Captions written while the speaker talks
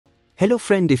Hello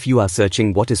friend, if you are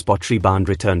searching what is Pottery Barn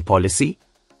return policy,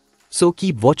 so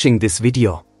keep watching this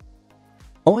video.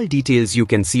 All details you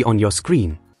can see on your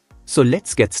screen. So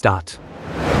let's get started.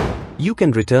 You can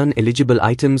return eligible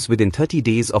items within 30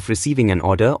 days of receiving an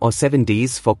order or 7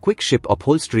 days for quick ship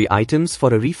upholstery items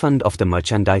for a refund of the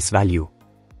merchandise value.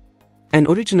 An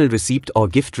original receipt or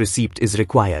gift receipt is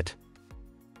required.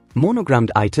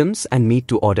 Monogrammed items and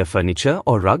made-to-order furniture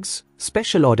or rugs,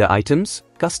 special order items,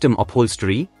 custom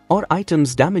upholstery, or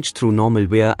items damaged through normal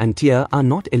wear and tear are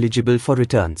not eligible for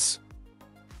returns.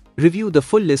 Review the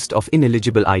full list of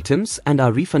ineligible items and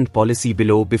our refund policy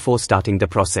below before starting the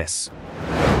process.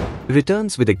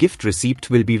 Returns with a gift receipt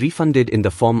will be refunded in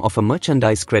the form of a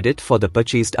merchandise credit for the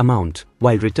purchased amount,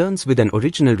 while returns with an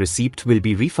original receipt will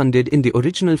be refunded in the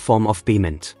original form of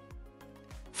payment.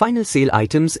 Final sale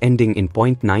items ending in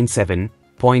 0.97,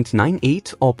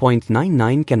 0.98 or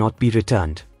 0.99 cannot be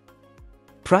returned.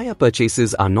 Prior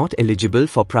purchases are not eligible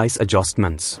for price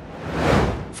adjustments.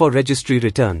 For registry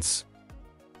returns.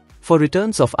 For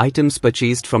returns of items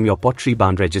purchased from your Pottery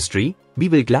Barn registry, we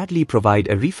will gladly provide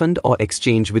a refund or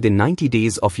exchange within 90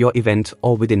 days of your event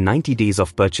or within 90 days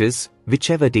of purchase,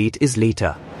 whichever date is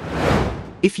later.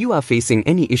 If you are facing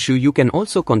any issue, you can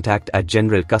also contact at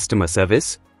General Customer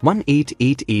Service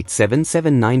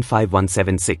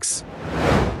 1-888-779-5176.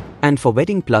 And for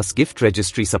Wedding Plus Gift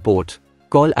Registry support,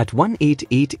 call at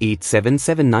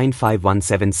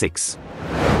 1-888-779-5176.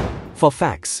 For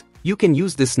fax, you can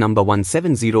use this number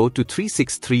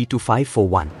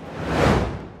 170-363-2541.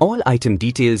 All item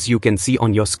details you can see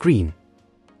on your screen.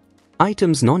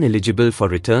 Items non-eligible for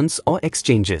returns or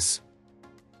exchanges.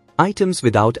 Items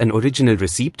without an original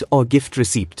receipt or gift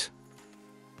receipt.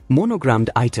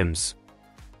 Monogrammed items.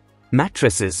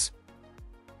 Mattresses.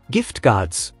 Gift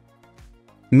cards.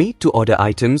 Made-to-order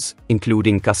items,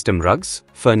 including custom rugs,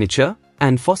 furniture,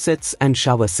 and faucets and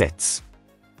shower sets.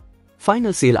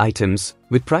 Final sale items,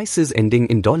 with prices ending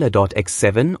in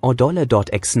 $.X7 or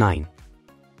 $.X9.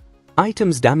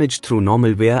 Items damaged through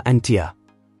normal wear and tear.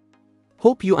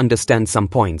 Hope you understand some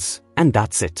points, and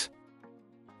that's it.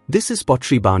 This is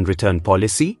Pottery Barn return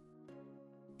policy.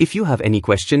 If you have any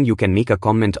question, you can make a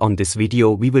comment on this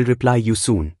video. We will reply you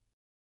soon.